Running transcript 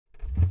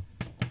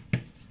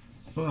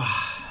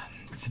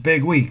It's a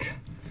big week.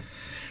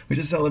 We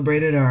just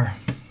celebrated our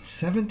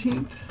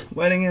 17th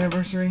wedding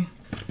anniversary,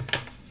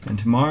 and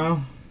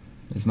tomorrow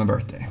is my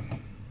birthday.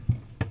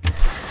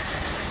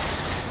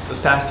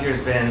 This past year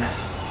has been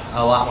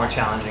a lot more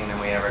challenging than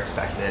we ever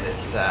expected.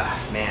 It's,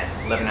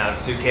 man, living out of a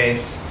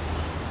suitcase,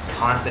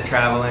 constant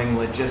traveling,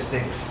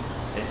 logistics.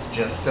 It's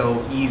just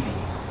so easy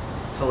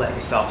to let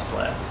yourself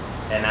slip.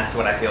 And that's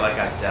what I feel like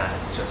I've done.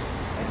 It's just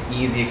an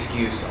easy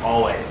excuse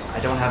always.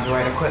 I don't have the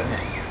right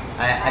equipment.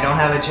 I don't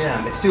have a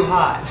gym. It's too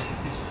hot.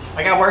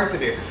 I got work to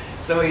do.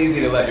 It's so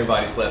easy to let your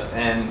body slip.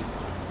 And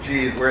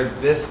geez, we're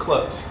this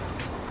close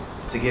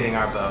to getting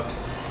our boat.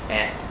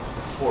 And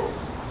before,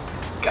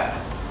 got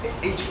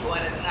aging one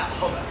in and out,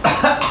 hold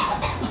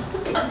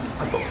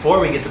on.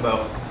 Before we get the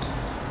boat,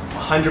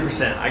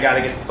 100%, I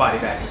gotta get this body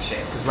back in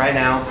shape. Because right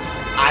now,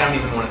 I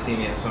don't even want to see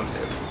me in a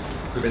swimsuit.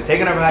 So we've been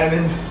taking our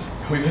vitamins,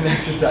 we've been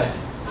exercising,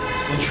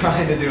 and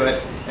trying to do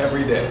it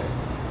every day.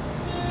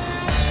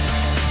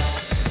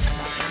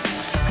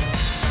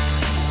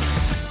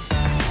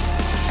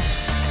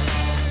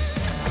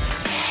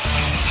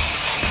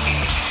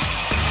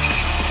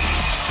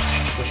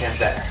 Which hand's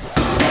better?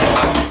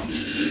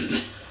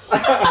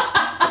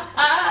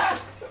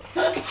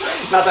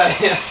 Not that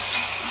hand.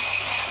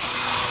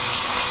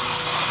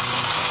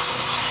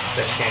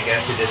 Bet you can't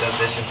guess who did those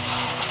dishes.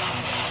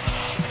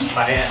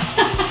 By hand.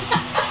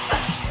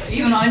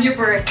 Even on your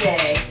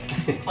birthday.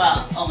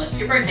 Well, almost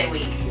your birthday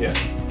week. Yeah.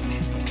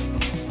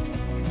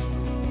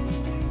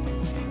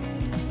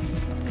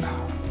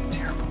 Oh,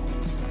 terrible.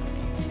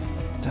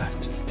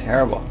 Just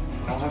terrible.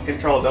 I don't have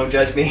control, don't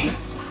judge me.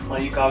 All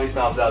you coffee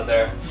snobs out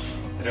there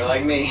that are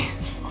like me.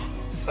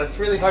 So it's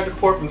really hard to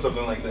pour from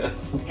something like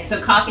this. Okay,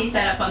 so coffee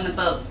set up on the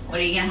boat. What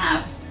are you gonna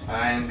have?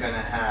 I am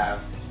gonna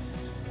have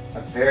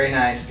a very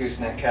nice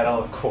gooseneck kettle,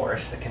 of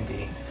course, that can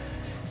be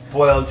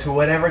boiled to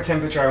whatever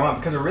temperature I want,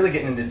 because we're really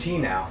getting into tea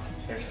now.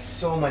 There's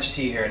so much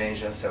tea here in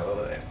Asia,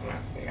 so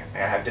I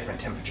have different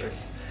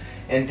temperatures.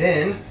 And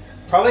then,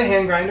 probably a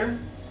hand grinder.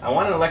 I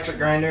want an electric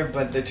grinder,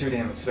 but they're too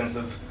damn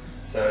expensive.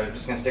 So I'm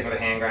just gonna stick with a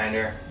hand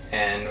grinder,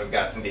 and we've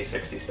got some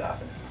V60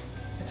 stuff.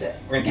 That's it.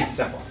 We're gonna keep it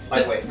simple,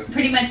 lightweight. So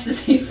pretty much the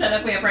same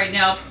setup we have right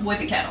now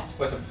with a kettle.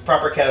 With a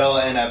proper kettle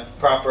and a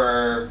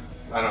proper,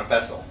 I don't know,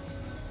 vessel.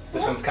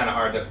 This one's kind of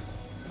hard to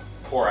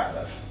pour out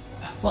of.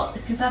 Well,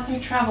 because that's our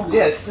travel mug.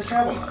 Yeah, this is a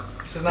travel mug.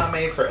 This is not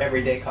made for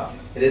everyday coffee.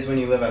 It is when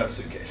you live out of a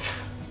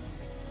suitcase.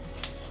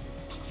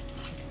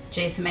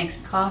 Jason makes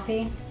the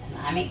coffee, and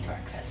I make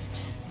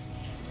breakfast.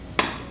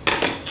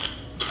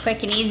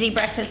 Quick and easy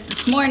breakfast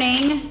this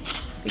morning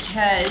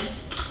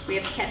because we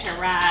have to catch our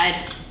ride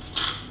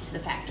to the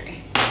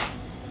factory.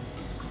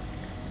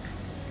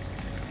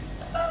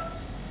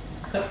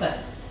 So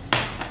close.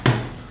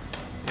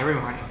 Every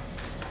morning.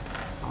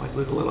 Always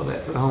lose a little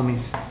bit for the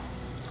homies.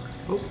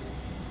 Oh.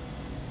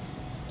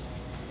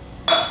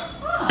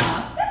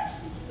 Ah,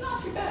 that's not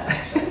too bad,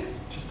 actually.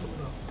 Just a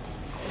little.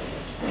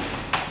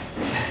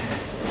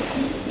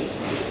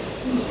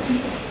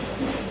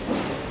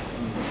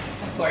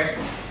 Of course.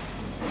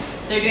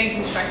 They're doing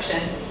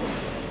construction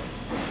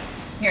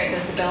here at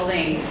this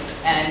building,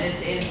 and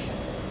this is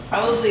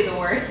probably the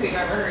worst we've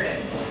ever heard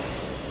it.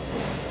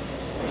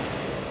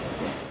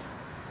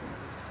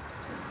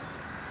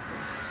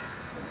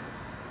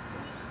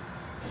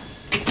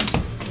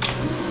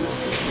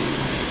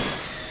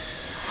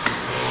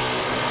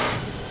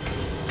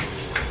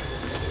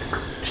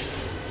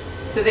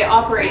 So they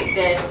operate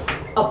this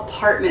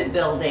apartment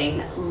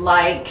building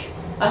like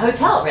a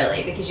hotel,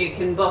 really, because you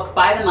can book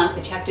by the month,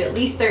 but you have to at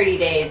least 30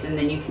 days, and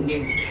then you can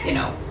do, you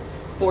know,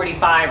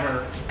 45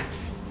 or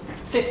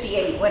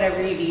 58,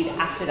 whatever you need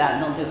after that,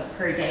 and they'll do it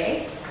per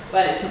day.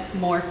 But it's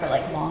more for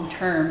like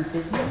long-term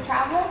business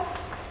travel.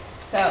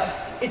 So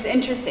it's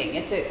interesting.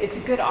 It's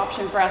a good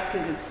option for us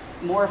because it's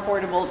more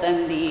affordable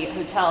than the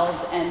hotels,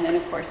 and then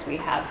of course we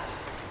have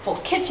full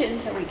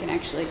kitchens so we can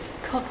actually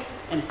cook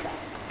and stuff.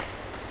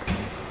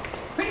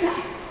 Pretty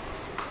nice.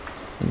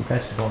 And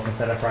vegetables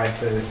instead of fried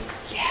food.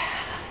 Yeah,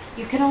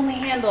 you can only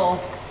handle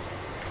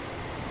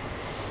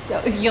so.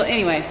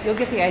 Anyway, you'll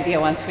get the idea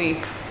once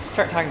we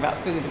start talking about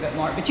food a bit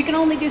more. But you can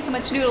only do so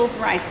much noodles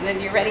and rice, and then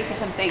you're ready for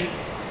something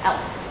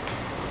else.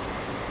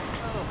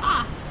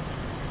 Ah.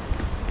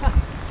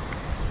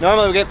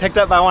 Normally we get picked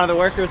up by one of the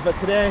workers, but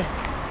today,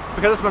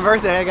 because it's my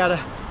birthday, I got a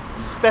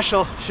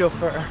special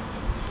chauffeur.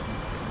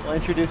 I'll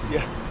introduce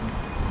you.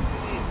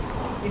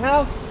 You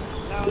have?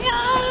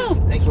 Yo!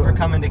 Thank you for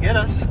coming to get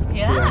us.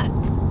 Yeah.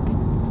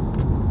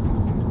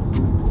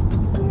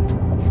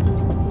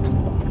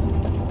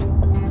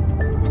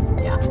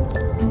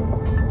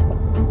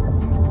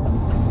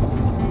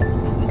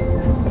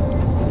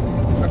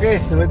 Okay,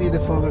 ready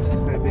for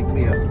a big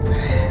meal.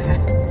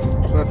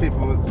 12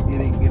 people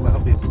eating in the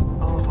office.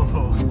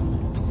 Oh.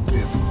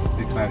 Yeah,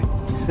 big party.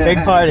 Big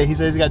party. He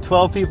says he's got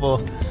 12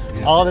 people.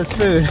 Yeah. All this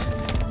food.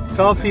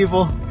 12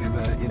 people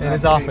in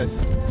his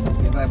office.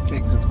 Enough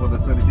cake for the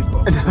 30 people.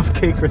 Enough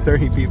cake for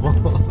 30 people.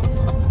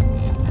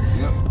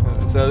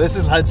 Yep. So this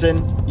is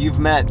Hudson. You've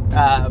met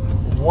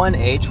one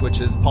H,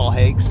 which is Paul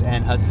Hakes,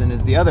 and Hudson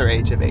is the other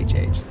H of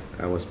HH.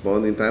 I was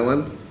born in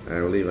Taiwan. I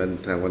live in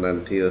Taiwan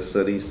until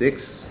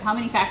 36. How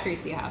many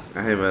factories do you have?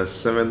 I have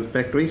 7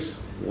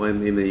 factories.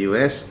 1 in the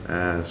US,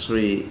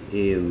 3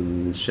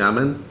 in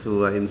Xiamen,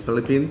 2 in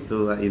Philippines,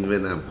 2 in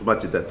Vietnam. How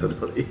much is that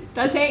totally?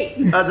 That's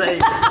 8. That's 8.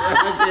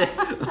 Okay.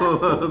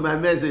 Oh, my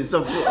math is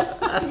so poor.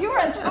 You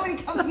run so many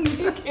companies,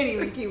 you can't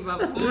even keep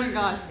up. Oh my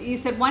gosh. You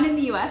said 1 in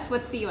the US.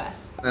 What's the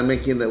US? I'm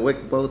making the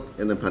wake boat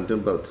and the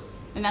pontoon boat.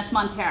 And that's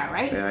Montera,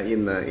 right?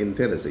 In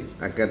Tennessee.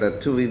 I got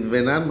 2 in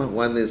Vietnam.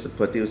 1 is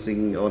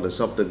producing all the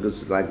softer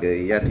goods like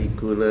the yachty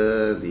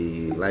cooler,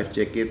 the life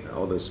jacket,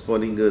 all the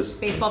sporting goods.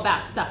 Baseball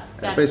bat stuff.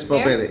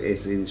 Baseball bat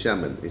is in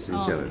Xiamen. It's in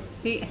Xiamen.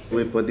 See?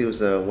 We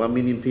produce 1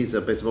 million piece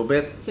of baseball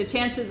bat. So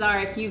chances are,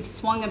 if you've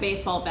swung a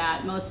baseball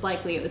bat, most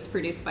likely it was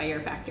produced by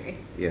your factory.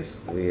 Yes,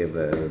 we have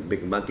a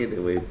big market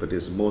and we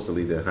produce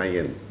mostly the high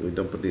end. We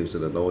don't produce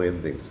the low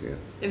end things. Yeah.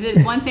 If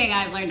there's one thing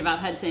I've learned about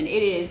Hudson,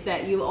 it is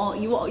that you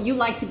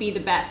like to be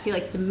the best. He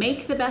likes to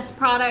make the best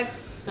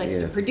product. He likes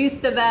to produce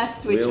the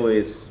best, which we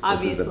always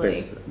obviously the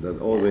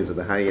best. Always at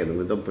the high end.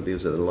 We don't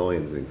produce at the low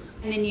end things.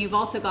 And then you've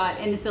also got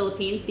in the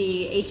Philippines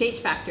the HH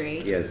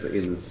factory. Yes,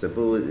 in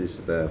Cebu is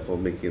for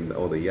making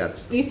all the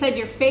yachts. You said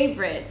your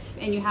favorite,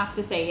 and you have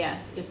to say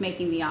yes, just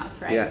making the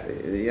yachts, right? Yeah,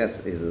 yes,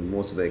 is the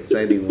most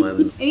exciting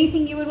one.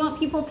 Anything you would want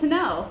people to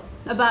know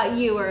about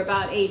you or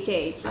about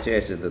HH? HH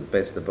is the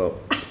best boat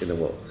in the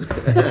world.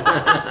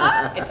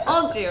 I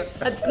told you,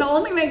 Hudson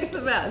only makes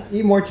the best.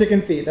 Eat more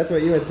chicken feet, that's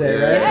what you would say,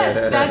 right? Yes,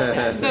 that's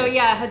so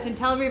yeah, Hudson,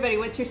 tell everybody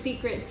what's your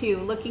secret to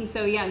looking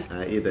so young.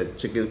 I eat the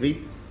chicken feet,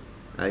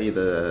 I eat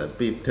the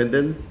beef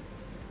tendon,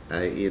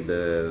 I eat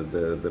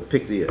the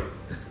pig's ear.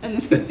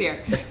 And the pig's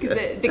ear, because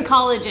the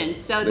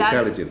collagen. So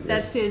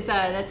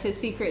that's his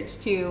secret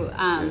to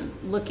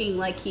looking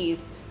like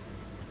he's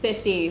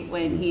 50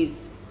 when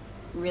he's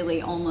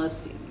really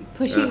almost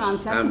pushing on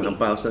 70. I'm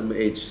about some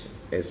age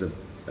as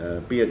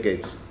Bill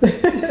Gates.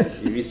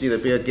 If you see the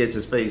Bill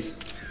Gates' face,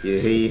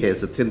 he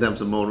has 10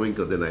 times more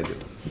wrinkle than I do.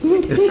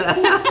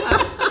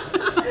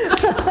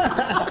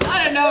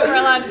 I don't know if we're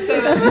allowed to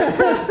say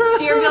that.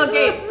 Dear Bill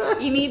Gates,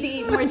 you need to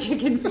eat more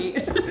chicken feet.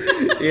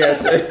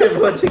 Yes,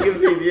 more chicken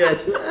feet,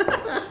 yes.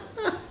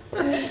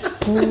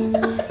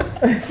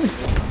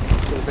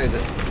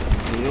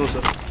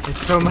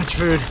 It's so much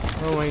food.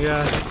 Oh my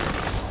god.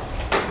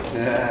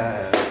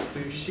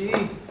 Sushi.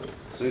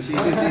 Sushi,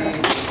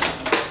 sushi.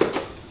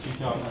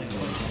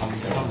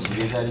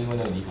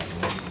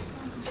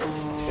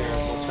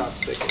 Terrible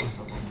chopsticking.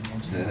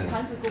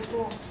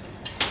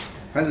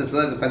 盘子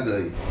12个盘子而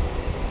已。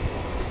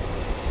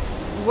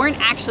 We weren't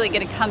actually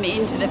going to come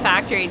into the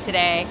factory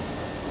today,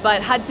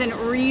 but Hudson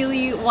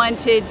really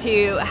wanted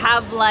to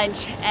have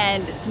lunch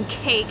and some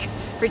cake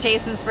for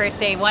Jason's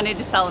birthday, wanted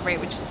to celebrate,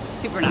 which was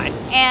super nice.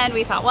 And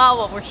we thought, well,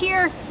 while we're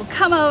here, we'll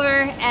come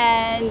over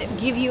and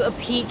give you a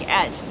peek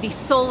at the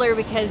solar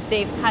because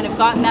they've kind of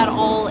gotten that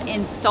all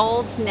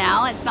installed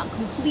now. It's not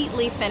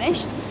completely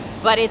finished,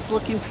 but it's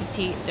looking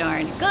pretty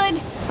darn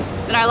good.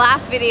 In our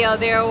last video,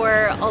 there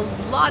were a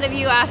lot of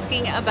you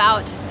asking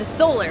about the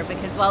solar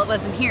because, well, it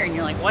wasn't here, and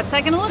you're like, what's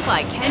that gonna look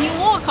like? Can you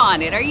walk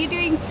on it? Are you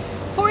doing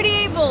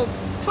 48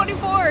 volts,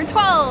 24,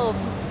 12?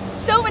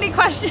 So many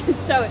questions.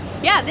 So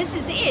yeah, this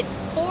is it.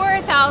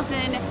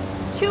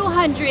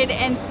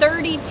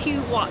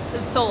 4,232 watts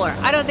of solar.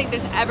 I don't think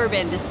there's ever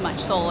been this much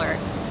solar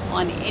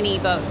on any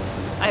boat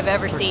I've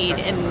ever seen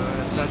in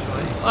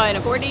a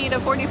 40 to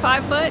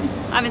 45 foot.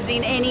 I haven't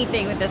seen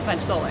anything with this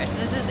much solar. So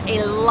this is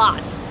a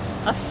lot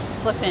of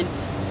flippin'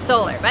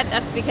 solar, but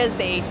that's because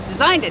they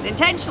designed it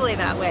intentionally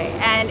that way.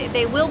 And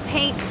they will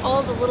paint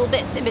all the little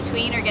bits in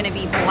between are going to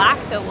be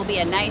black, so it will be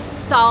a nice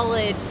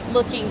solid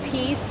looking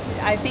piece.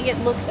 I think it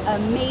looks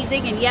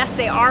amazing, and yes,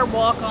 they are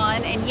walk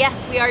on, and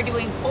yes, we are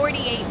doing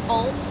 48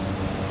 volts.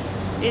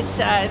 It's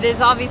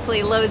there's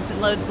obviously loads and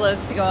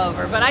loads to go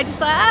over, but I just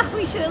thought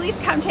we should at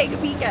least come take a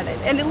peek at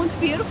it, and it looks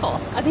beautiful.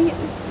 I think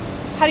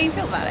how do you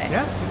feel about it?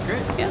 Yeah, it's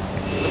great. Yeah.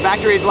 The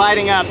factory's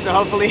lighting up, so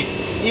hopefully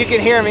you can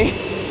hear me.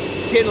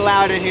 It's getting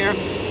loud in here.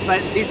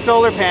 But these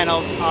solar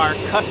panels are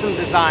custom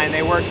designed.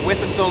 They worked with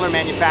the solar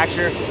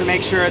manufacturer to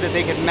make sure that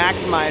they could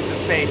maximize the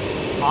space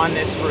on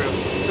this roof.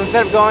 So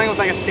instead of going with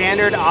like a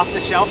standard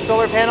off-the-shelf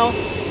solar panel,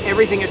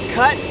 everything is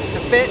cut to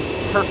fit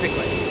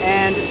perfectly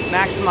and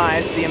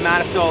maximize the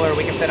amount of solar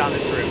we can fit on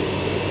this roof.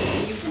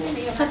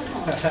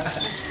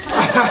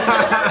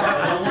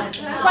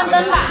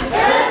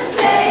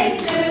 Birthday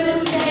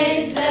to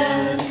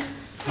Jason.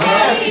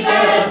 Happy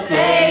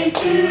birthday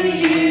to you.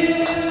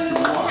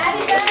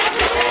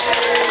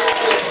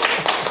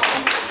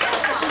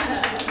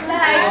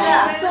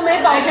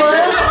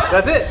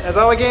 That's it. That's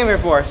all we came here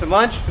for. Some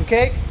lunch, some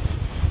cake.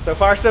 So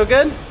far, so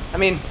good. I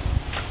mean,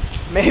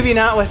 maybe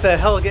not with the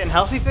hell getting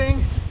healthy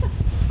thing,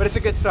 but it's a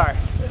good start.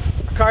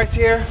 Our car's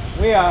here.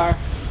 We are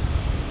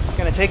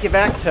gonna take you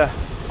back to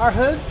our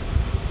hood.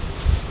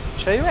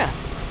 Show you around.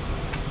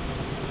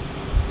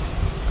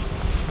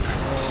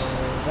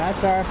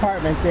 That's our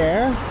apartment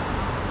there.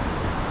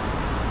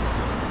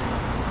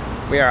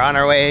 We are on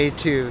our way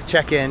to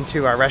check in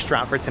to our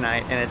restaurant for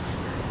tonight, and it's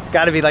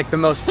got to be like the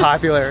most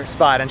popular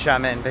spot in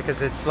Xiamen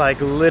because it's like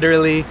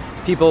literally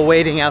people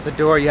waiting out the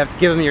door. You have to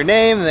give them your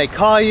name and they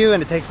call you,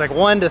 and it takes like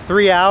 1 to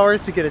 3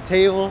 hours to get a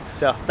table.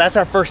 So that's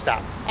our first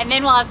stop. And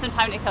then we'll have some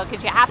time to kill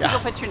because you have to go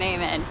put your name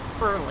in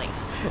early.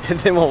 And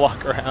then we'll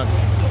walk around.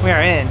 We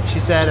are in, she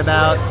said,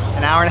 about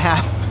an hour and a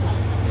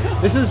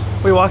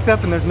half. We walked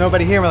up and there's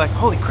nobody here. We're like,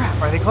 holy crap,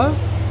 are they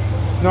closed?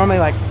 It's normally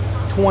like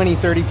 20,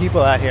 30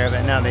 people out here,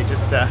 but no, they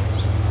just,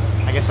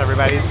 I guess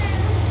everybody's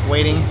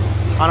waiting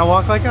on a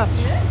walk like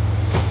us.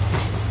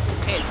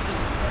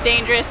 It's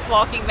dangerous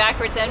walking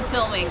backwards and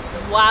filming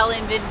while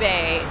in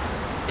mid-bay.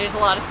 There's a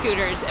lot of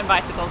scooters and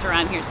bicycles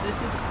around here, so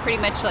this is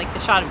pretty much like the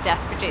shot of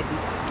death for Jason.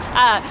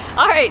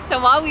 All right, so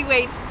while we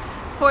wait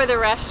for the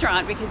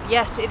restaurant, because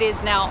yes, it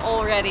is now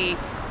already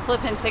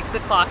flipping 6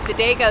 o'clock. The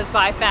day goes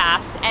by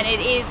fast, and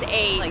it is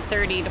a like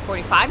 30 to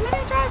 45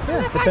 minute drive from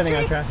the factory. Depending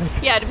on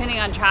traffic. Yeah, depending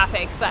on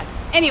traffic. But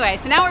anyway,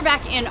 so now we're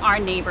back in our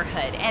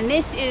neighborhood, and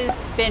this is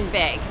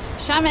Binbei.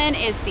 Xiamen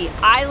is the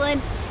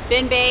island.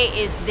 Binbei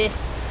is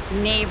this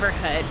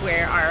neighborhood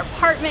where our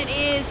apartment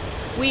is.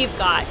 We've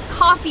got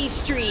Coffee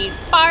Street,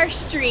 Bar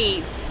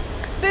Street,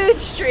 Food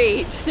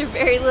Street. They're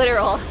very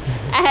literal.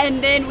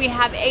 And then we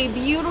have a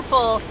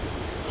beautiful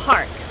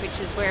park, which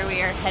is where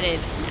we are headed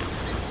now.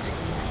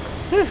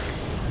 Whew.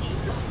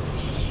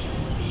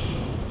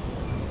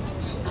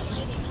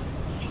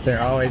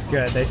 They're always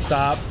good. They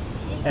stop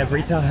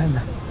every time.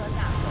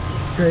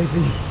 It's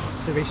crazy.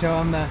 Should we show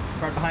them the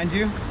part behind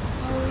you?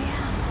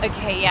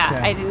 Okay, yeah, Okay.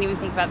 I didn't even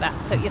think about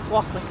that. So yes,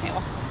 walk with me,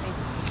 walk with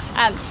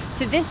me.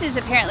 So this is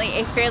apparently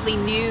a fairly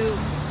new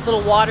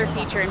little water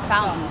feature and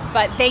fountain,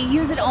 but they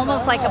use it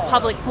almost like a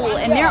public pool,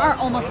 and there are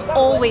almost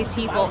always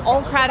people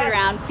all crowded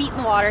around, feet in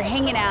the water,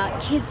 hanging out,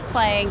 kids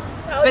playing,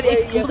 but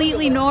it's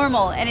completely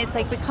normal, and it's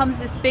like becomes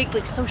this big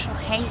like social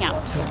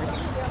hangout over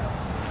there.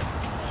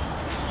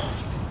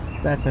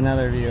 That's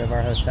another view of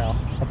our hotel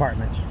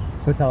apartment.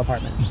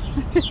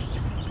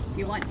 Do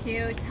you want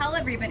to tell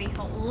everybody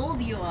how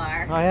old you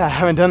are? Oh yeah, I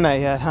haven't done that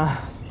yet, huh?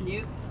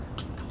 Nope.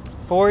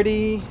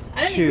 42.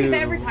 I don't think we've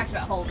ever talked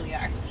about how old we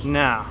are.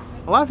 No.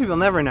 A lot of people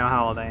never know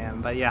how old I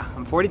am, but yeah,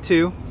 I'm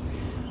 42.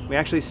 We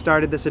actually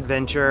started this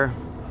adventure.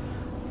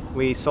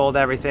 We sold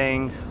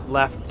everything,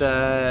 left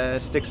the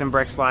sticks and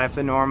bricks life,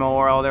 the normal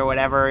world, or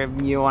whatever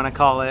you want to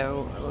call it,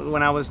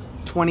 when I was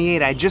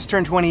 28. I just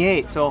turned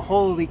 28, so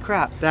holy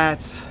crap.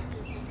 That's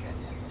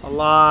a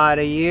lot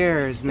of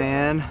years,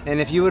 man.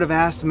 And if you would have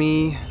asked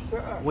me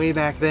way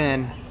back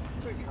then,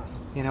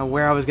 you know,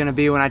 where I was going to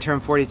be when I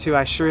turned 42,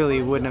 I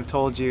surely wouldn't have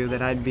told you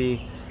that I'd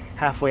be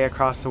halfway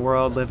across the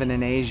world living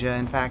in Asia.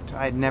 In fact,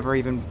 I'd never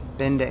even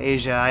been to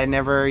Asia. I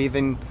never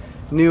even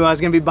knew I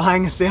was gonna be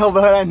buying a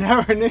sailboat. I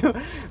never knew.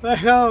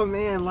 Like, oh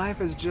man,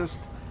 life is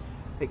just,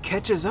 it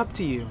catches up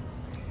to you.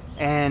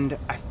 And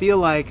I feel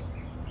like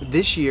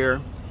this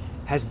year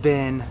has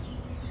been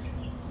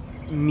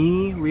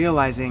me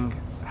realizing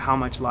how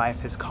much life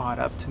has caught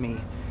up to me.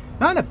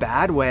 Not in a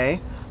bad way,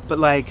 but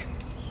like,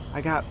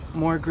 I got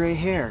more gray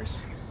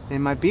hairs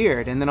in my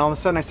beard, and then all of a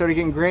sudden I started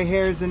getting gray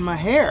hairs in my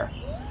hair.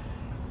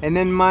 And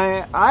then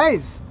my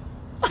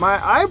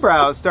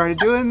eyebrows started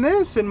doing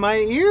this, and my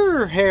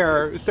ear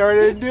hair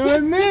started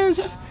doing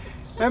this,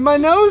 and my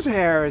nose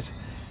hairs.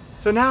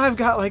 So now I've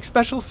got like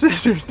special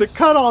scissors to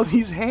cut all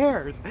these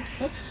hairs.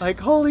 Like,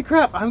 holy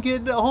crap, I'm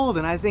getting old.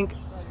 And I think,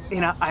 you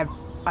know, I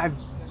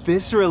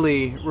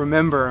viscerally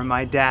remember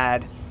my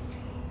dad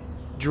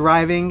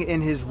driving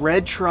in his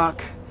red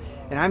truck,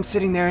 and I'm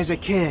sitting there as a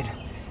kid,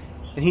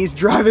 and he's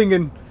driving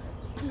and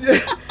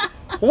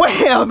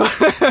wham!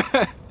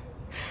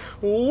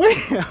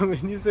 Wham!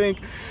 And you think,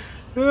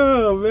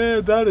 oh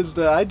man, that is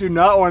I do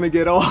not want to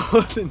get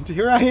old. And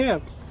here I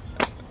am.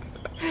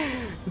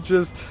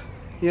 Just,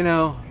 you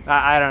know,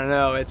 I don't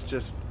know. It's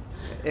just,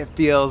 it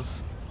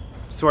feels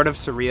sort of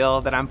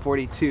surreal that I'm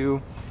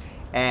 42.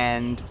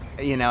 And,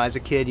 you know, as a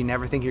kid, you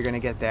never think you're going to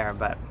get there.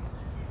 But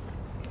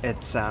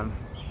it's, Do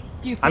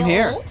you feel I'm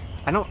here. old?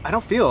 I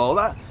don't feel old.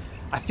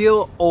 I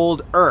feel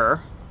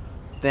older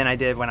than I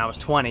did when I was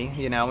 20.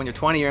 You know, when you're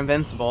 20, you're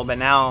invincible, but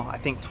now I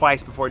think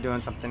twice before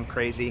doing something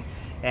crazy.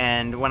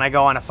 And when I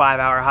go on a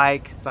 5-hour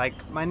hike, it's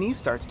like my knee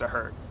starts to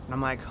hurt. And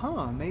I'm like,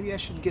 huh, maybe I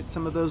should get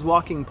some of those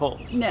walking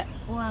poles. No,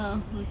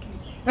 well,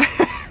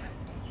 okay.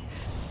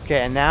 Okay,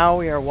 and now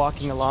we are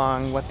walking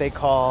along what they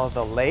call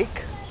the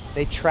lake.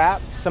 They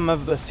trap some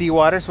of the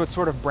seawater, so it's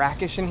sort of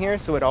brackish in here,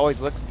 so it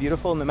always looks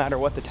beautiful no matter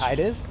what the tide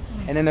is.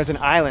 And then there's an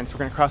island, so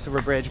we're gonna cross over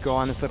a bridge, go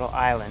on this little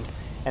island.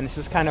 And this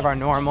is kind of our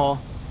normal,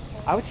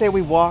 I would say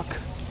we walk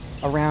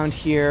around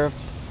here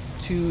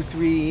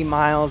 2-3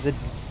 miles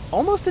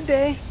almost a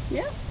day.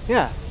 Yeah.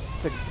 Yeah,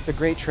 it's a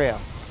great trail.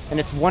 And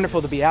it's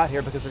wonderful to be out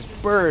here because there's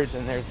birds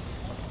and there's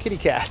kitty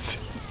cats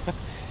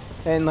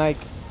and like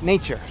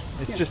nature.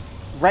 It's just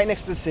right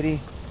next to the city,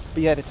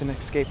 but yet it's an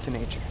escape to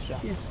nature. So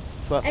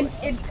it's lovely. And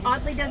it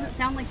oddly doesn't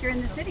sound like you're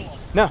in the city.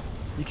 No,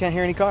 you can't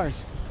hear any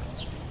cars.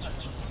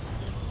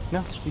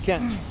 No, you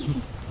can't.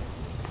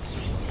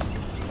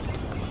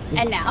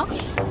 And now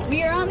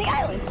we are on the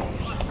island.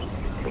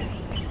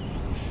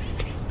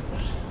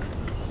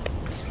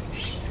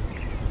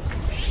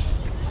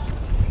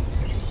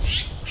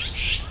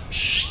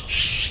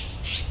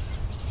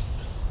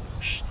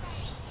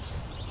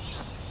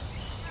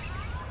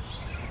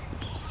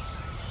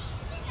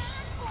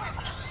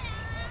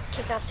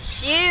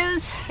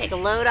 shoes, take a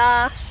load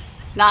off.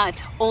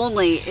 Not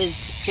only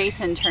is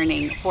Jason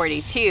turning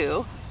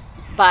 42,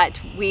 but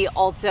we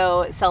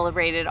also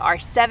celebrated our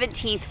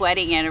 17th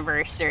wedding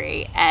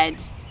anniversary, and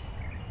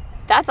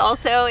that's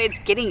also, it's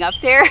getting up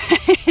there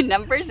in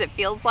numbers, it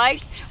feels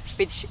like,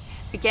 which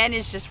again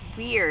is just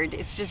weird.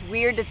 It's just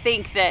weird to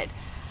think that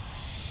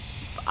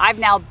I've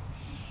now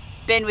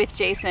been with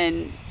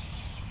Jason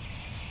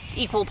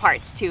equal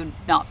parts to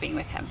not being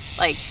with him.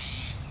 Like,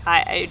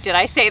 did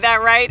I say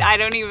that right? I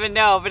don't even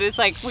know, but it's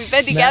like we've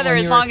been together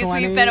as long as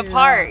we've been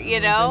apart, you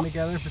know? We've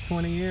been together for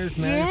 20 years,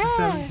 married for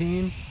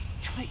 17.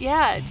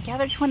 Yeah,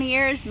 together 20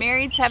 years,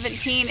 married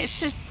 17. It's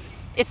just,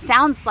 it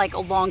sounds like a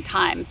long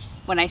time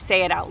when I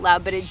say it out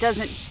loud, but it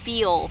doesn't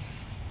feel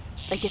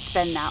like it's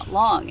been that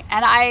long.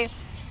 And I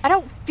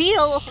don't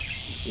feel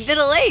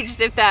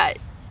middle-aged, if that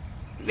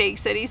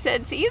makes any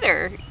sense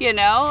either, you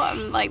know?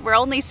 I'm like, we're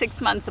only 6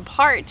 months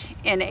apart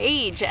in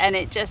age, and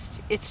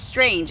it's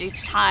strange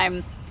each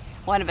time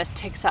one of us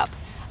ticks up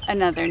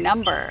another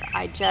number.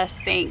 I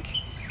just think,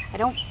 I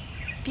don't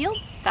feel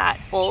that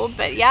old,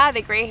 but yeah,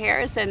 the gray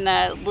hairs and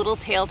the little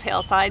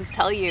telltale signs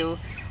tell you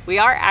we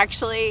are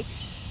actually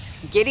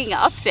getting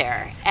up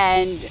there.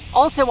 And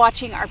also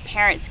watching our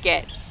parents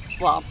get,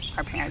 well,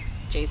 our parents,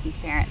 Jason's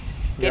parents,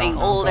 getting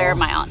older,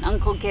 my aunt and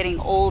uncle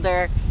getting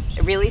older,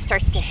 it really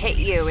starts to hit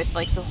you with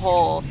like the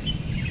whole,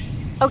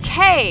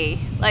 okay,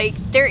 like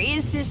there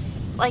is this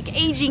like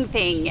aging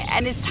thing,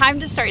 and it's time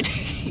to start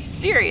taking it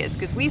serious,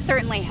 because we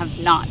certainly have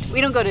not.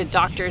 We don't go to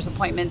doctor's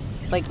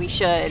appointments like we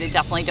should. I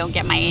definitely don't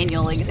get my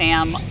annual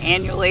exam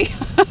annually.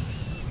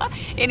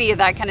 Any of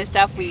that kind of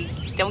stuff. We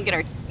don't get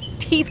our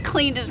teeth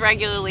cleaned as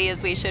regularly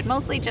as we should,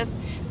 mostly just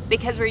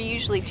because we're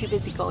usually too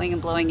busy going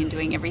and blowing and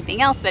doing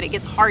everything else that it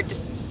gets hard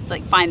to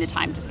like find the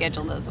time to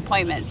schedule those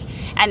appointments.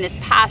 And this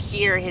past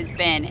year has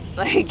been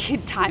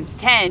like times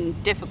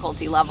 10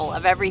 difficulty level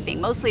of everything,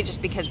 mostly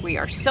just because we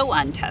are so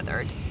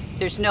untethered.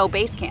 There's no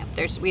base camp.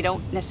 We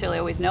don't necessarily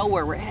always know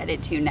where we're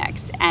headed to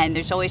next. And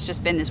there's always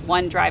just been this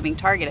one driving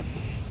target of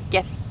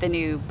get the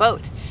new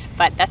boat.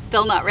 But that's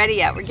still not ready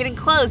yet. We're getting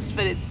close,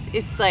 but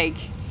it's like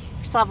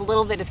we still have a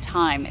little bit of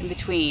time in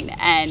between,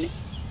 and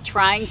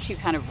trying to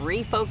kind of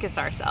refocus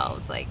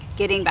ourselves, like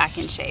getting back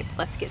in shape.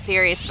 Let's get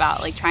serious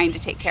about like trying to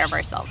take care of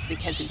ourselves,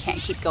 because we can't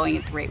keep going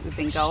at the rate we've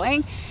been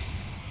going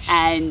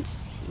and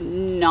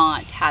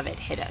not have it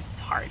hit us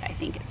hard, I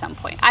think, at some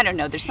point. I don't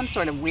know, there's some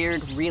sort of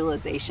weird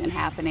realization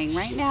happening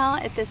right now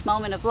at this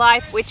moment of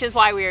life, which is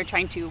why we are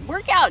trying to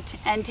work out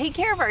and take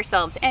care of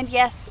ourselves. And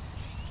yes,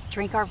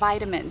 drink our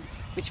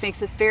vitamins, which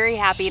makes us very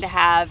happy to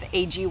have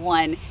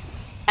AG1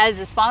 as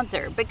a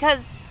sponsor,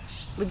 because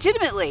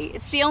legitimately,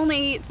 it's the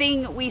only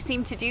thing we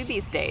seem to do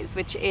these days,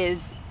 which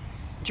is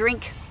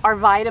drink our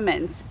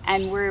vitamins.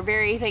 And we're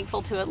very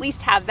thankful to at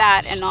least have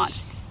that and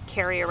not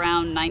carry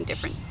around 9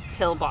 different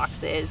pill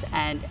boxes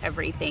and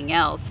everything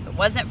else. If it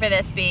wasn't for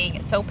this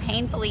being so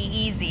painfully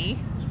easy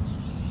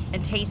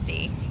and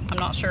tasty, I'm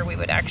not sure we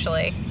would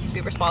actually be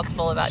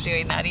responsible about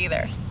doing that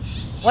either.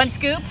 1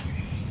 scoop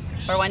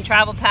or 1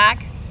 travel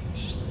pack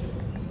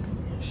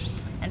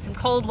and some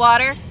cold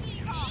water,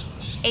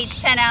 8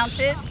 to 10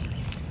 ounces.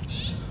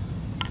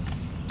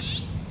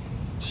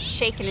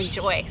 Shake and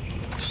enjoy.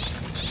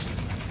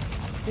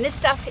 And this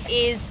stuff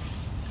is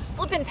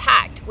flippin'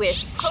 packed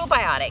with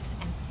probiotics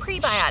and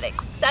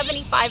prebiotics,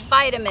 75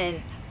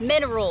 vitamins,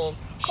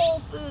 minerals, whole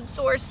food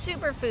source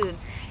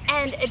superfoods,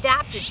 and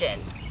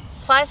adaptogens.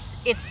 Plus,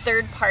 it's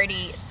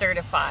third-party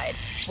certified,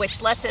 which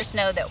lets us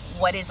know that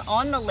what is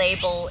on the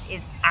label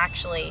is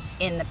actually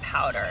in the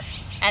powder.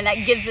 And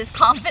that gives us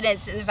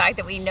confidence in the fact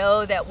that we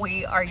know that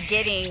we are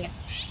getting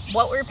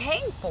what we're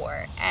paying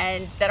for,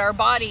 and that our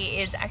body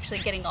is actually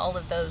getting all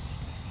of those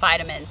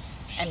vitamins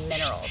and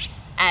minerals.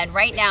 And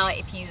right now,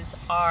 if you use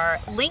our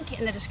link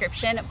in the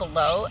description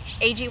below,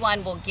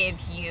 AG1 will give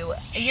you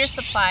a year's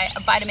supply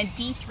of vitamin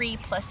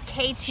D3 plus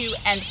K2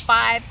 and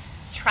 5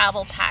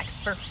 travel packs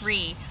for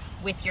free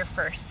with your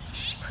first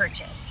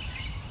purchase.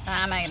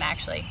 I'm not gonna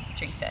actually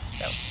drink this,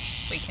 so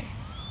we can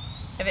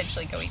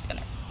eventually go eat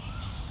dinner.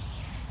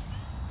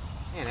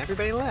 Man,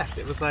 everybody left.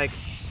 It was like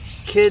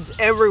kids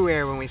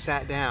everywhere when we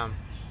sat down.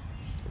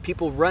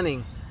 People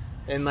running,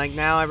 and like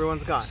now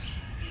everyone's gone.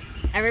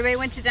 Everybody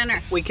went to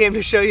dinner. We came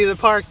to show you the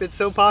park that's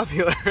so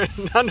popular,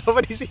 and now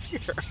nobody's here.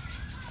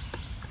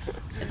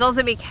 It's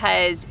also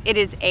because it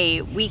is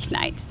a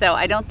weeknight, so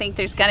I don't think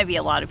there's gonna be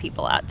a lot of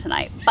people out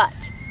tonight.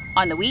 But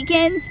on the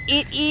weekends,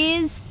 it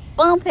is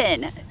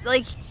bumping.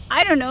 Like,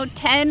 I don't know,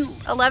 10,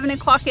 11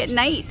 o'clock at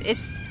night.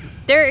 It's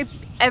there.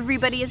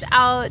 Everybody is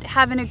out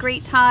having a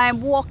great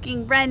time,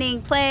 walking,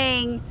 running,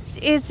 playing.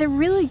 It's a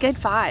really good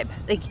vibe.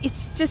 Like, it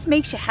just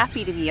makes you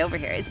happy to be over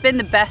here. It's been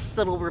the best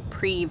little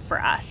reprieve for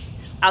us.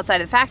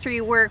 Outside of the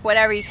factory work,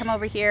 whatever, you come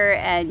over here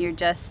and you're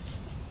just,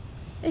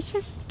 it's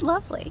just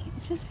lovely.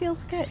 It just feels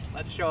good.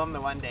 Let's show them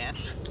the one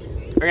dance.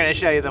 We're gonna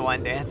show you the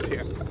one dance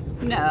here.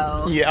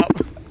 No. Yep.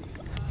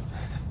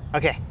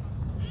 Okay,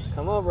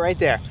 come over right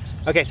there.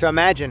 Okay, so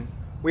imagine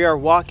we are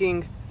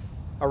walking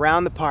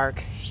around the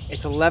park.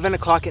 It's 11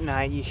 o'clock at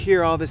night. You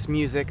hear all this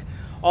music.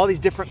 all these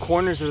different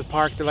corners of the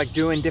park. They're like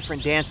doing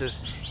different dances.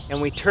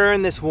 And we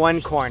turn this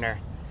one corner,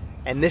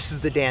 and this is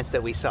the dance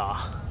that we saw.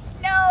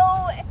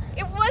 No,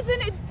 it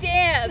wasn't a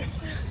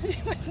dance.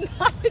 It was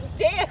not a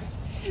dance.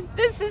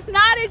 This is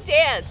not a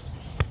dance.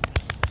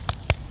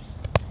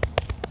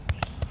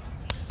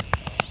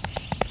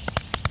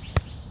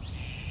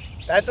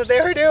 That's what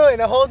they were doing.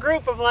 A whole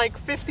group of like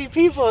 50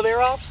 people. They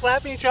were all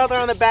slapping each other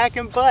on the back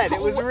and butt. It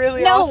was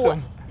really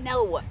awesome.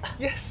 No.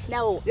 Yes.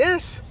 No.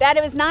 Yes. That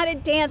it was not a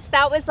dance.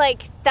 That was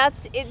like,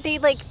 that's it. They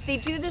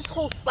do this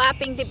whole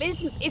slapping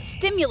thing. It's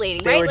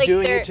stimulating, right? They were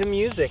doing it to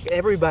music.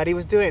 Everybody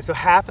was doing it. So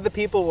half of the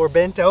people were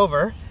bent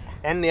over,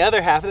 and the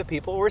other half of the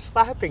people were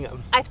slapping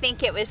them. I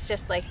think it was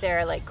just like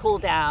their like cool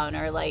down,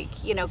 or like,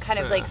 you know, kind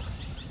of like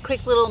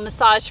quick little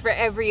massage for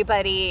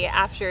everybody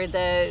after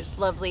the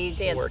lovely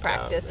dance Workout,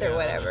 practice or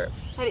whatever.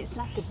 But it's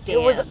not the dance.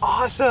 It was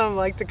awesome,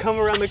 like to come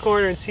around the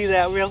corner and see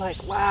that. We were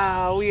like,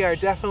 wow, we are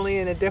definitely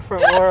in a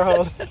different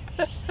world.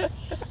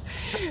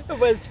 It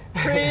was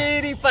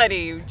pretty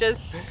funny,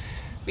 just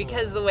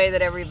because the way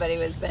that everybody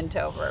was bent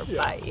over.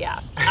 But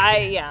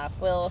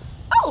well.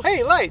 Oh,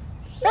 Hey, light.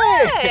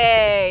 Hey.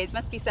 hey, it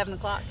must be 7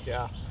 o'clock.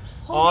 Yeah.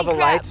 Holy All the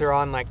crap. lights are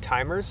on like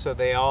timers, so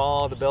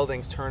all the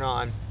buildings turn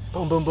on.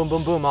 Boom, boom, boom,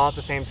 boom, boom, all at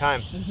the same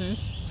time.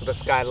 So the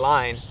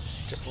skyline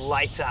just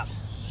lights up.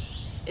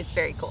 It's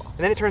very cool. And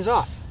then it turns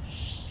off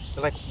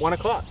at like 1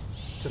 o'clock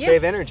to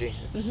save energy.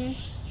 It's,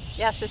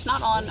 Yes, it's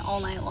not on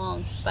all night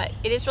long, but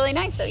it is really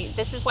nice. So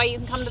this is why you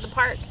can come to the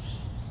park,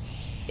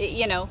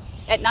 you know,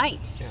 at night.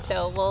 Yeah.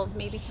 So we'll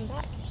maybe come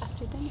back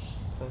after dinner.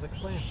 Sounds like a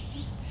plan.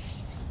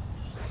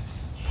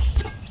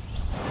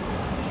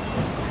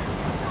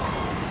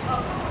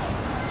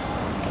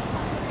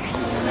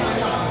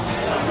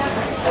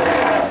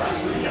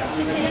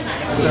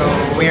 So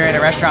we're at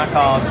a restaurant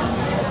called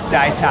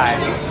Dai Tai,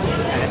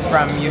 and it's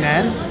from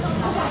Yunnan,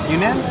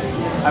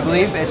 I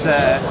believe. It's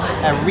a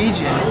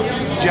region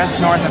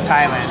just north of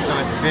Thailand, so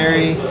it's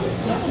very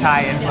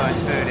Thai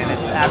influenced food, and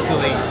it's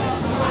absolutely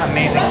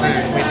amazing food.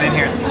 We've been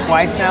here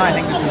twice now. I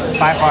think this is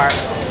by far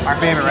our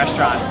favorite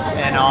restaurant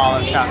in all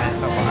of Xiamen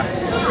so far.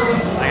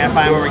 I gotta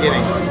find what we're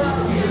getting.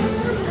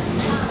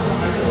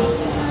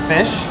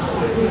 Fish?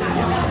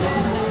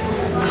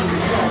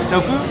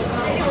 Tofu?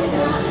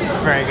 It's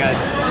very good.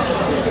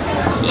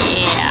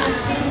 Yeah.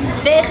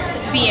 This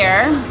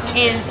beer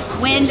is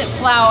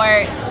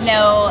Windflower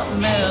Snow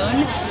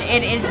Moon.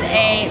 It is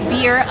a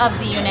beer of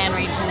the Yunnan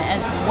region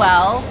as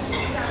well.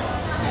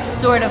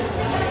 Sort of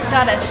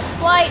got a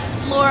slight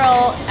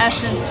floral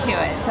essence to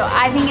it. So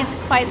I think it's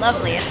quite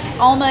lovely. It's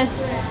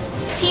almost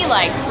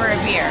tea-like for a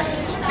beer,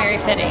 which is very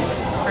fitting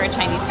for a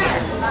Chinese beer.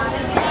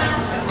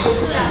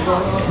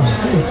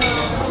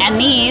 And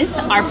these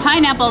are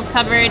pineapples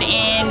covered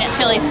in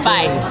chili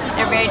spice.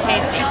 They're very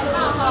tasty.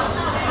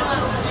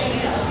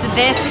 So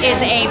this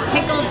is a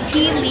pickled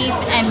tea leaf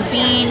and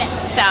bean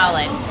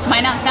salad.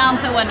 Might not sound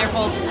so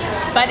wonderful,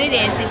 but it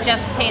is. It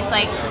just tastes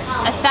like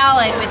a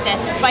salad with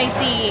this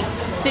spicy,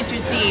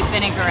 citrusy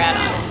vinaigrette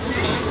on it.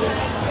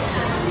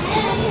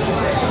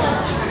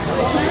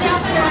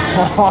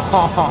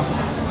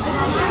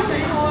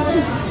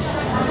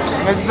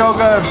 It's so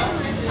good.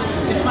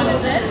 Which one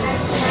is this?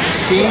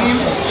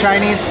 Steamed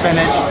Chinese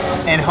spinach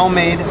and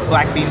homemade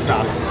black bean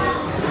sauce.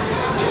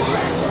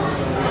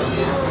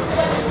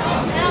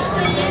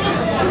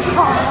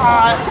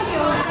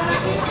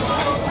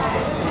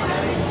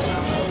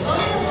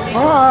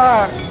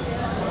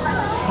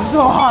 It's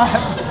so hot.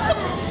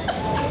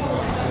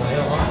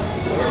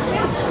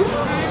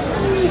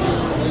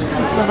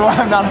 This is why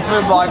I'm not a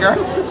food blogger.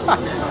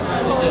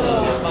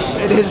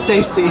 It is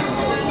tasty.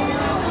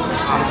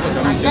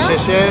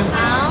 Shishi.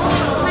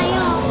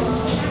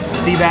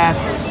 Sea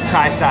bass,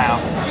 Thai style.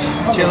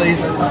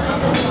 Chilies, lime,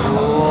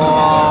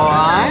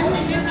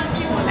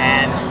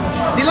 and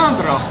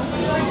cilantro.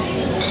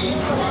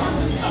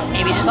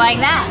 Maybe just like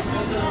that.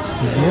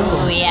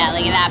 Oh yeah,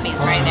 look at that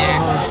piece right there.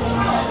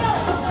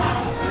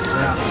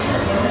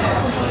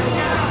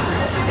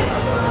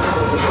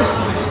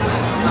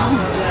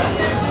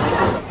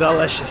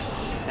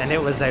 Delicious. And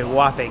it was a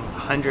whopping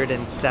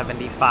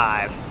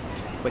 175,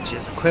 which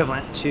is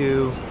equivalent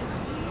to,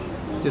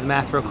 do the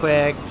math real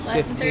quick,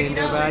 Less than $30.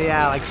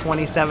 yeah, like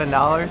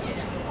 $27.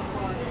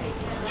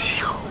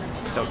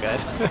 So good.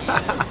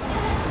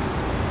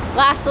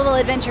 Last little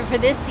adventure for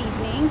this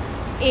evening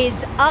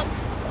is up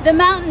the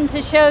mountain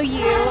to show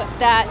you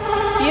that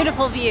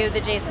beautiful view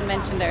that Jason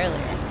mentioned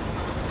earlier.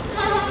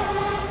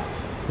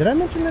 Did I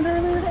mention it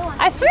earlier?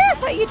 I swear I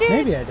thought you did.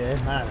 Maybe I did.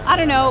 I don't know. I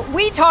don't know.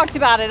 We talked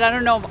about it. I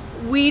don't know.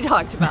 We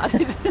talked about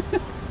it.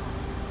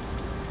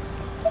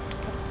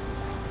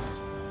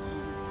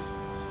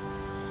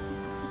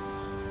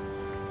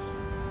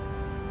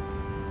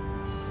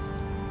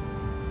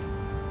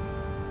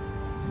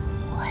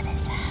 What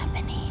is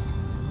happening?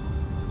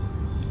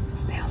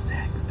 Snail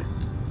sex.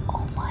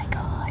 Oh my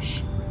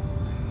gosh.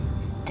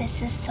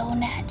 This is so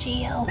Nat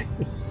Geo.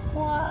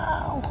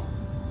 Wow.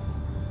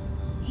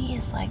 He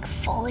is like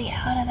fully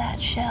out of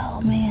that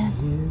shell,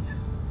 man.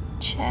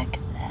 Check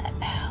that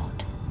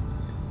out.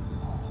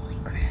 Holy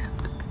crap.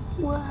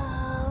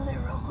 Whoa, they're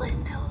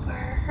rolling over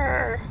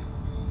her.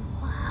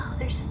 Wow,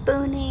 they're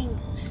spooning.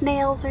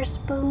 Snails are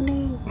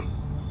spooning.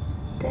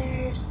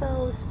 They're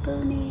so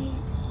spoony.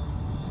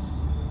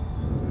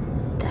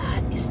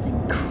 That is the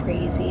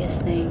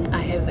craziest thing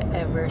I have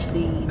ever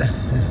seen.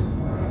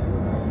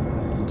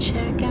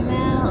 Check them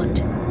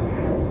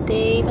out.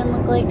 They even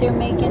look like they're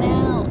making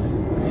out.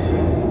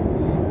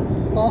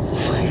 Oh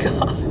my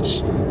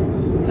gosh.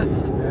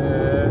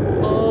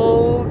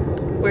 Oh,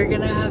 we're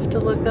gonna have to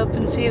look up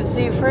and see if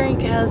Z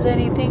Frank has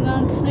anything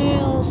on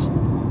snails.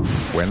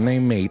 When they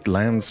mate,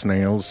 land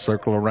snails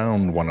circle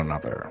around one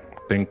another.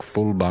 Think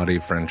full-body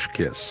French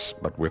kiss,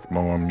 but with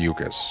more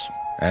mucus.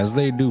 As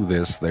they do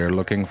this, they're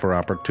looking for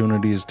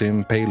opportunities to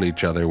impale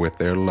each other with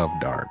their love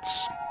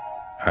darts.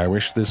 I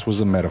wish this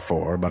was a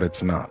metaphor, but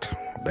it's not.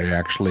 They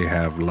actually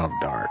have love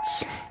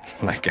darts.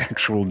 Like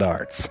actual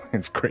darts.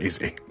 It's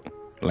crazy.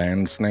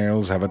 Land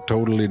snails have a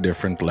totally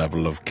different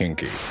level of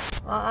kinky.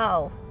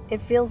 Wow,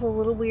 it feels a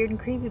little weird and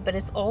creepy, but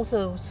it's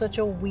also such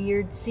a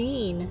weird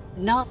scene.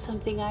 Not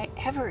something I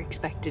ever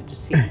expected to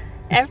see,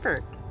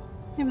 ever,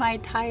 in my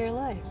entire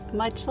life,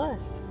 much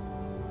less.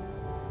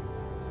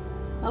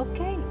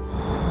 Okay.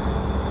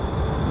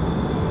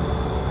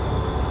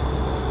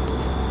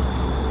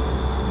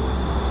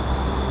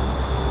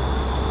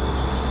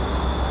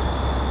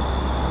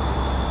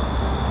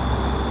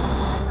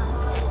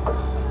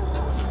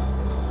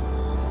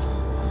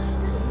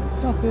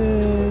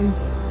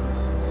 Dolphins.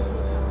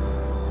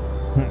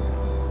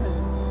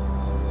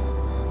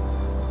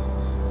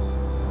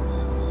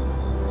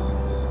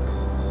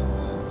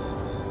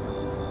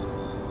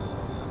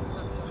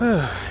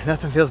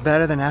 Nothing feels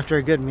better than after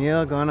a good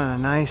meal going on a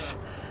nice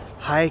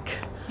hike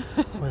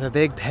with a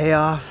big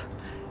payoff.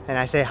 And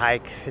I say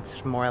hike,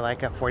 it's more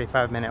like a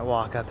 45-minute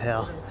walk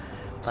uphill.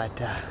 But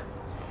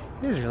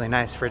it is really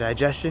nice for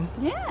digestion.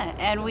 Yeah,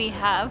 and we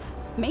have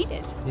made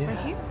it right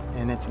here.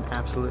 And it's an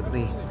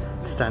absolutely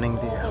stunning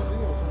view.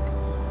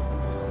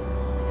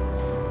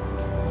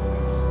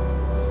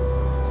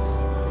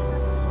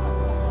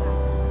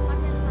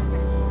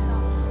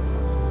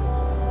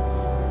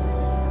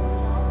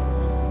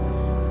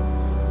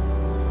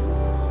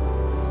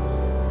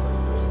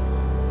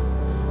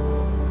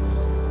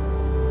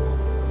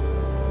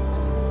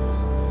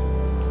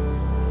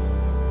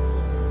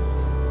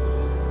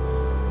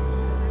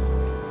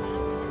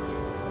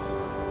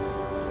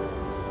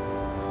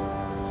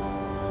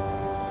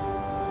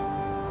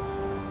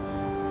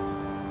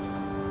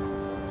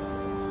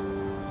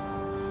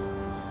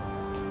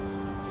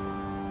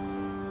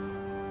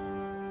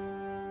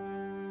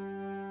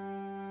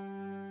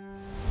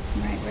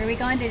 Where are we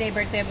going today,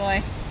 birthday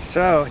boy?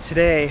 So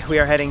today we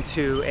are heading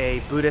to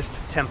a Buddhist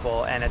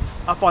temple, and it's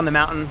up on the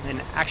mountain,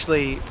 and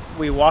actually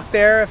we walked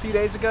there a few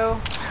days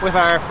ago with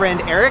our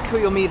friend Eric, who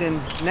you'll meet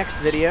in the next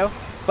video,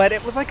 but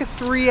it was like a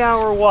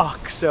 3-hour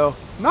walk, so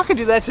I'm not gonna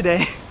do that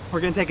today. We're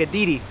gonna take a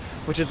Didi,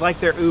 which is like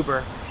their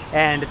Uber,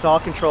 and it's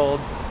all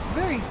controlled,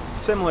 very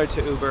similar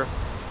to Uber,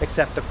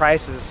 except the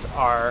prices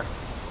are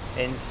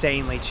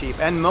insanely cheap,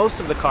 and most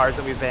of the cars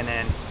that we've been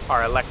in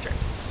are electric,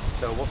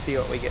 so we'll see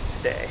what we get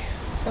today.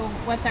 So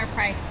what's our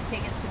price to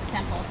take us to the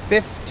temple?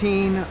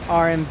 15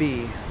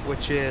 RMB,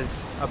 which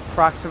is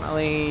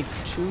approximately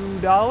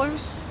 $2.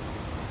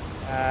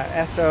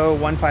 SO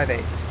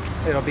 158.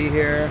 It'll be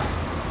here.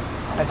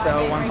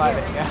 SO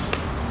 158. Yeah.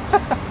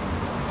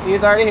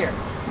 He's already here.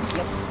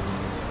 Yep.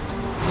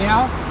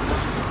 Meow.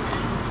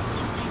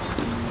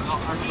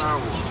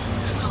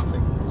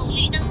 红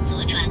绿灯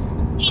左转，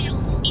进入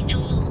湖滨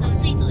中路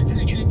最左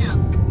侧车道。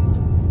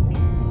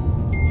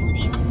附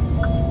近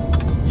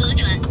左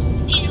转，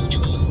进入主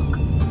路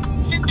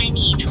，300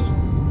米处。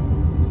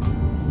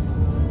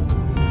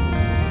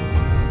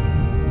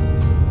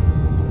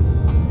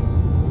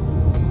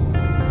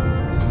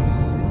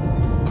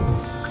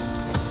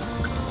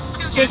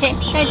谢谢，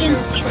再见。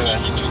请提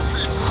醒乘客。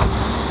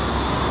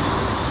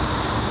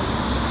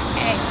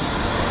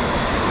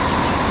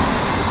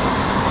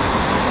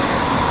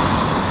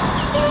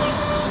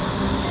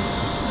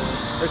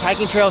 There's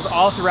hiking trails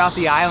all throughout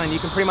the island. You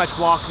can pretty much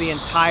walk the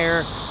entire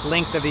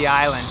length of the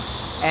island.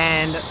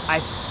 And I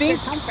think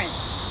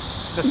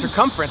the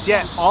circumference,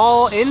 yeah,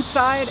 all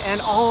inside and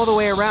all the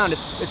way around.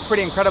 It's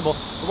pretty incredible.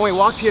 But when we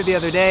walked here the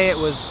other day, it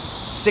was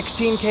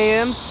 16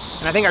 kms,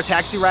 and I think our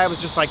taxi ride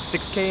was just like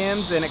 6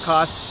 kms, and it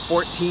cost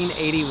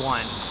 $14.81.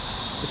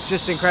 It's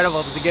just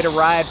incredible to get a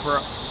ride for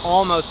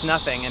almost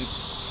nothing. And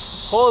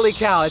holy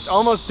cow, it's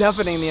almost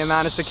deafening the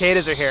amount of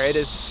cicadas are here. It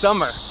is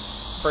summer.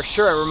 For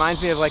sure, it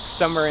reminds me of like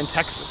summer in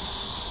Texas.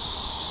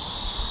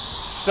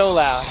 So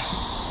loud.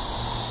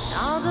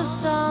 Now the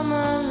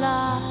summer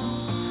light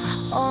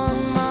on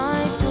my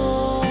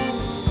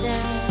doorstep,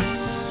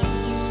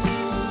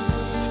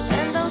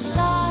 and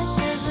outside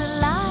there's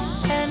a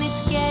light and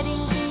it's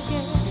getting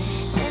bigger,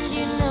 and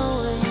you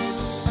know it.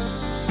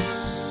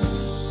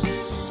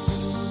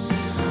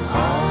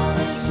 All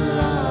this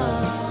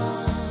love,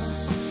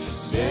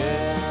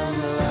 damn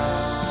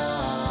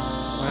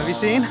love. What have you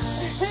seen?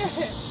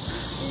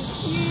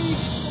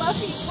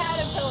 Fluffy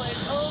caterpillars.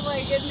 Oh my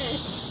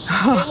goodness.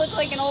 They look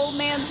like an old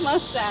man's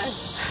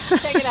mustache.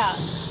 Check it out.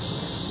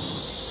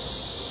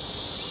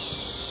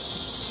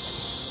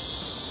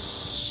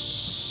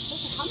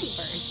 Those are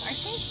hummingbirds,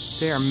 aren't they?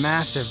 They are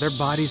massive. Their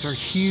bodies are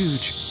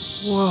huge.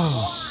 Whoa.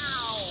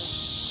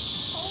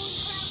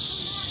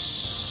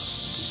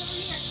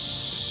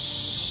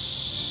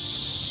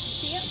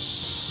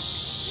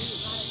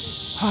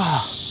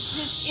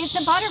 It's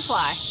a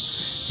butterfly.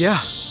 Yeah.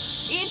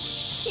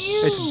 It's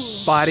huge.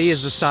 Its body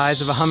is the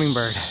size of a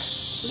hummingbird.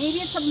 Maybe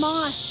it's a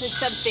moth or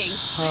something.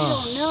 I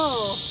don't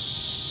know.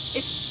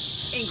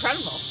 It's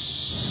incredible.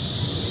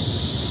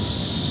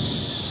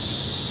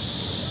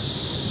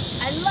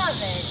 I love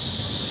it.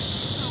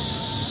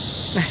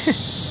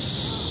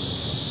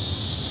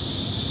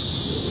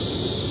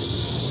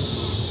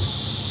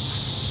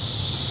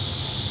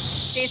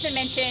 Jason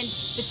mentioned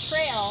the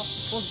trail.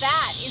 Well,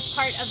 that is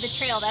part of the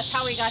trail. That's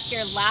how we got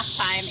here last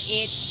time.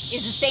 It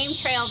is the same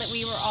trail that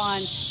we were on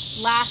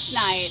last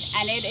night,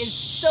 and it is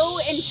so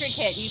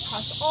intricate. You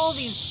cross all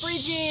these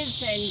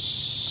bridges, and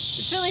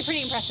it's really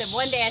pretty impressive.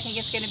 One day I think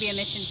it's going to be a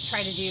mission to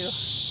try to do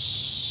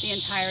the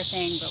entire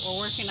thing, but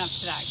we're working up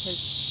to that because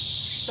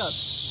it's still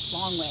a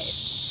long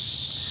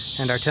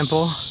ways. And our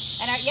temple.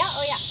 And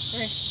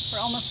we're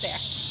almost there.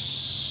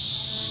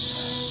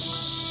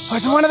 Oh,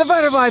 it's one of the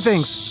butterfly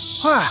things.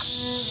 Ah.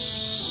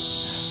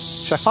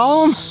 Should I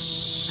follow them?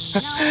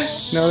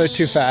 No, they're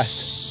too fast.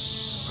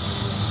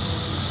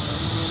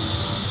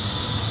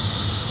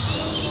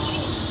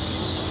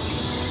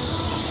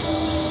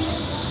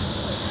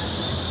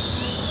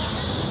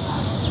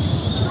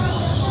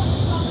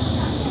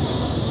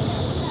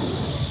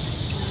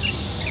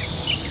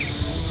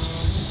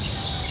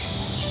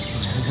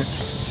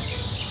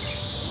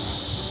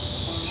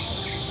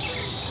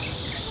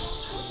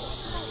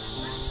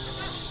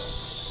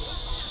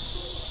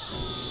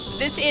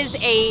 This is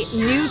a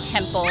new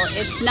temple.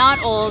 It's not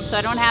old, so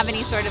I don't have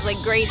any sort of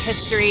like great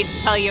history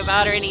to tell you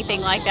about or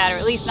anything like that, or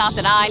at least not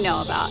that I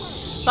know about.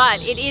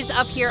 But it is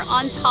up here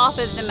on top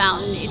of the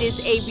mountain. It is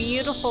a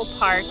beautiful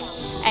park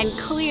and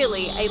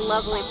clearly a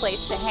lovely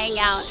place to hang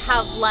out,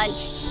 have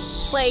lunch,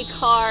 play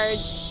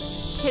cards.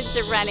 Kids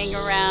are running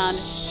around.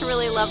 It's just a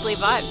really lovely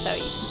vibe, so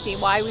you can see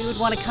why we would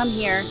want to come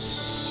here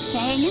to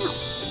hang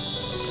out.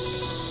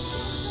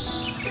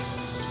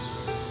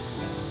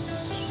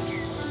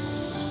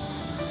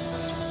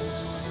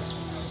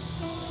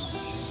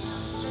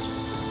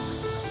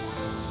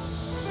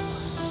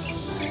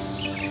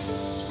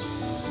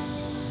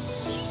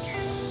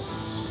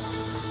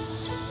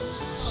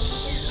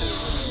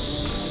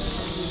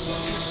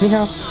 Ni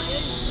hao.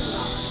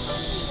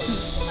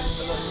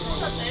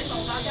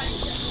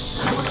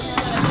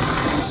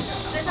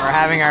 We're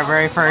having our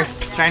very first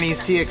Chinese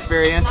tea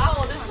experience,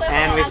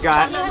 and we've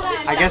got,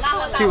 I guess,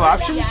 2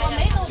 options.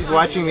 She's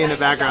watching me in the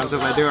background, so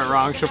if I do it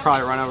wrong, she'll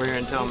probably run over here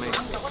and tell me.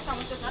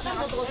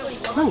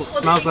 Ooh,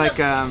 smells like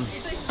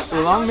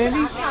oolong,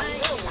 maybe?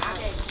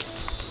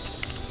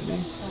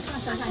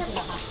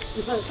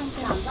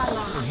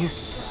 Oh, here.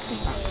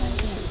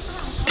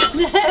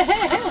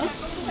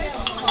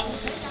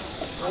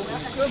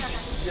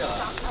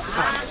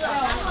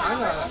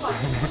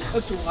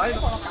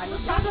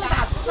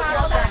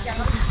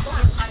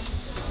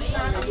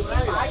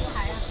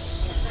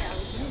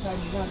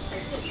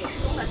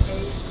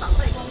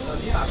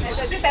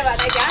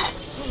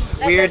 It's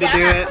weird to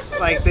do it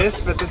like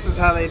this, but this is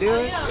how they do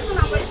it.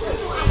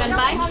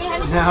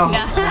 No.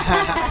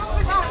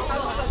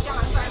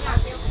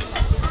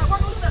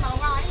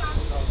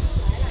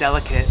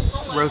 Delicate,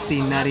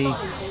 roasty, nutty,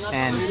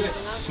 and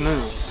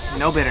smooth.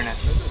 No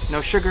bitterness.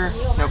 No sugar,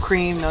 no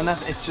cream, no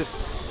nothing. It's just...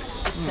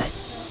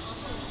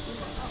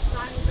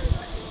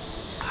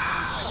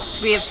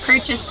 We have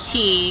purchased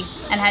tea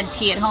and had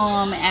tea at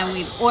home, and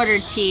we've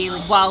ordered tea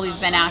while we've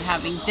been out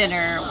having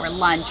dinner or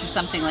lunch or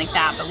something like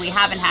that, but we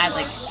haven't had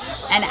like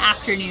an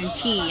afternoon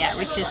tea yet,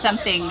 which is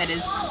something that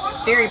is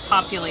very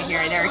popular here.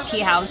 There are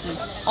tea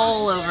houses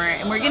all over,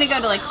 and we're gonna go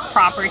to like a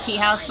proper tea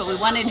house, but we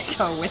wanted to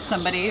go with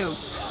somebody who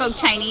spoke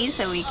Chinese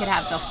so we could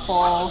have the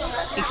full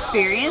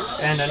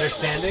experience. And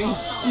understanding?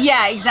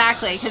 Yeah,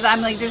 exactly, because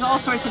I'm like, there's all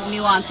sorts of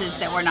nuances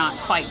that we're not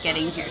quite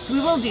getting here. So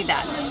we will do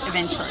that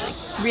eventually.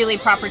 Really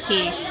proper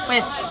tea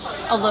with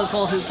a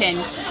local who can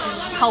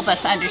help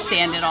us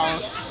understand it all.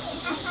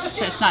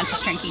 So it's not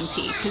just drinking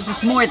tea, because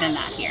it's more than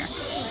that here.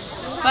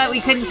 But we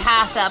couldn't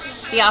pass up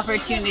the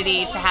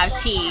opportunity to have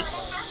tea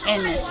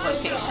in this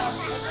location.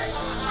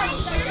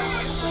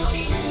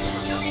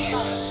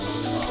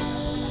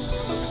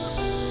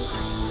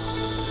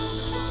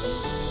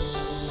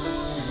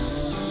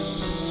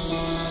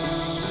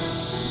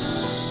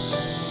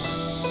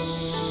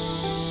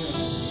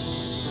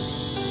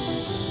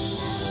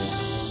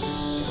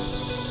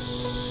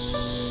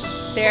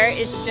 There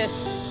is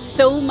just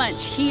so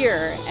much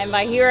here, and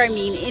by here I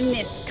mean in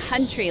this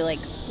country, like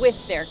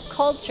with their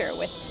culture,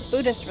 with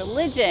Buddhist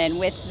religion,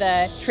 with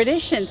the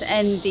traditions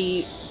and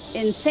the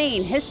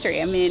insane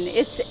history. I mean,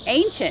 it's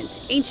ancient.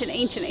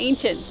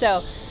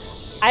 So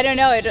I don't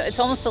know, it's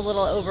almost a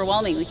little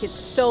overwhelming. Like, it's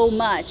so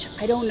much.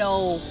 I don't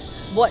know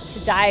what to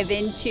dive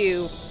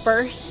into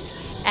first.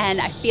 And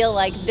I feel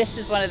like this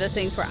is one of those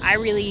things where I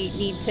really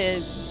need to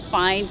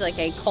find like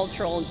a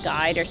cultural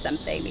guide or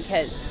something,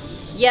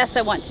 because yes,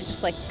 I want to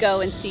just like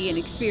go and see and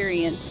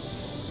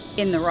experience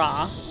in the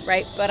raw,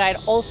 right? But I'd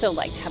also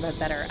like to have a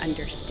better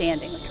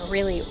understanding. Like I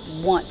really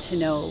want to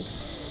know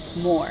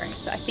more.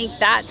 So I think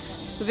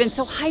we've been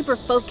so hyper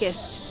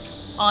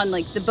focused on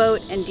like the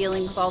boat and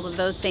dealing with all of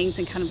those things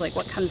and kind of like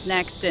what comes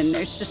next, and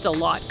there's just a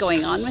lot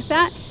going on with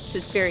that. So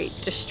it's very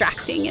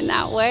distracting in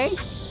that way,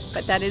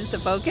 but that is the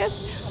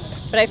focus.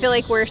 But I feel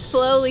like we're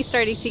slowly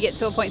starting to get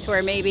to a point to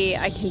where maybe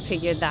I can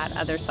figure that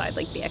other side,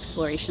 like the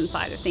exploration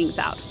side of things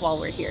out while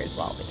we're here as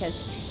well,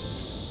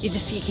 because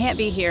you can't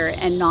be here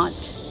and not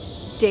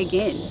dig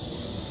in.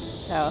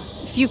 So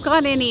if you've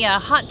got any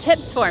hot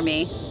tips for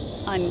me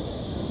on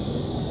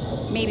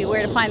maybe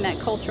where to find that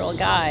cultural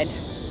guide,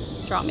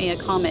 drop me a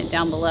comment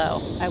down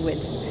below. I would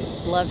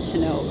love to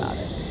know about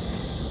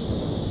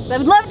it. I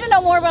would love to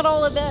know more about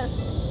all of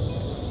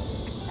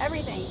this.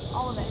 Everything,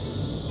 all of it.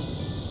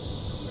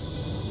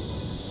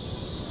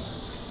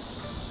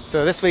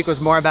 So this week was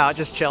more about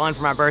just chilling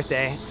for my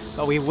birthday,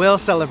 but we will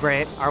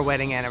celebrate our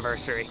wedding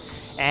anniversary.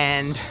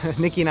 And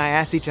Nikki and I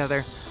asked each other,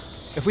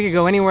 if we could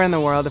go anywhere in the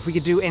world, if we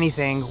could do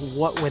anything,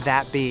 what would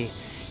that be?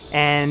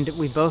 And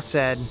we both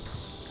said,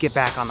 get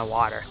back on the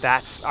water.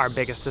 That's our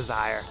biggest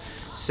desire.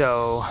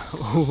 So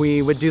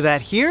we would do that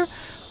here,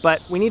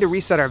 but we need to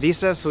reset our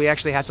visa, so we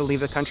actually have to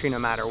leave the country no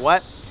matter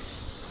what.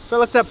 So I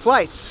looked up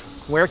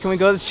flights. Where can we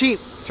go that's cheap?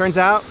 Turns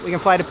out we can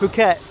fly to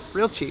Phuket,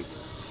 real cheap.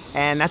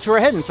 And that's where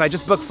we're heading. So I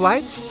just booked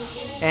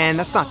flights, and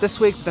that's not this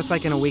week, but that's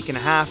like in a week and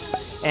a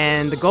half.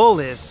 And the goal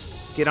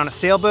is get on a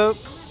sailboat,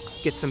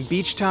 get some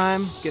beach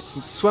time, get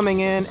some swimming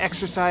in,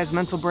 exercise,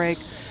 mental break,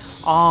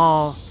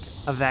 all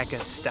of that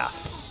good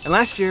stuff. And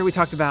last year we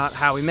talked about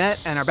how we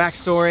met and our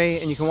backstory,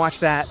 and you can watch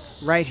that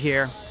right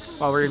here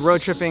while we're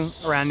road tripping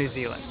around New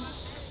Zealand.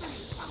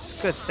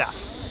 It's good stuff.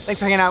 Thanks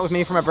for hanging out with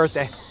me for my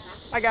birthday.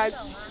 Bye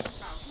guys.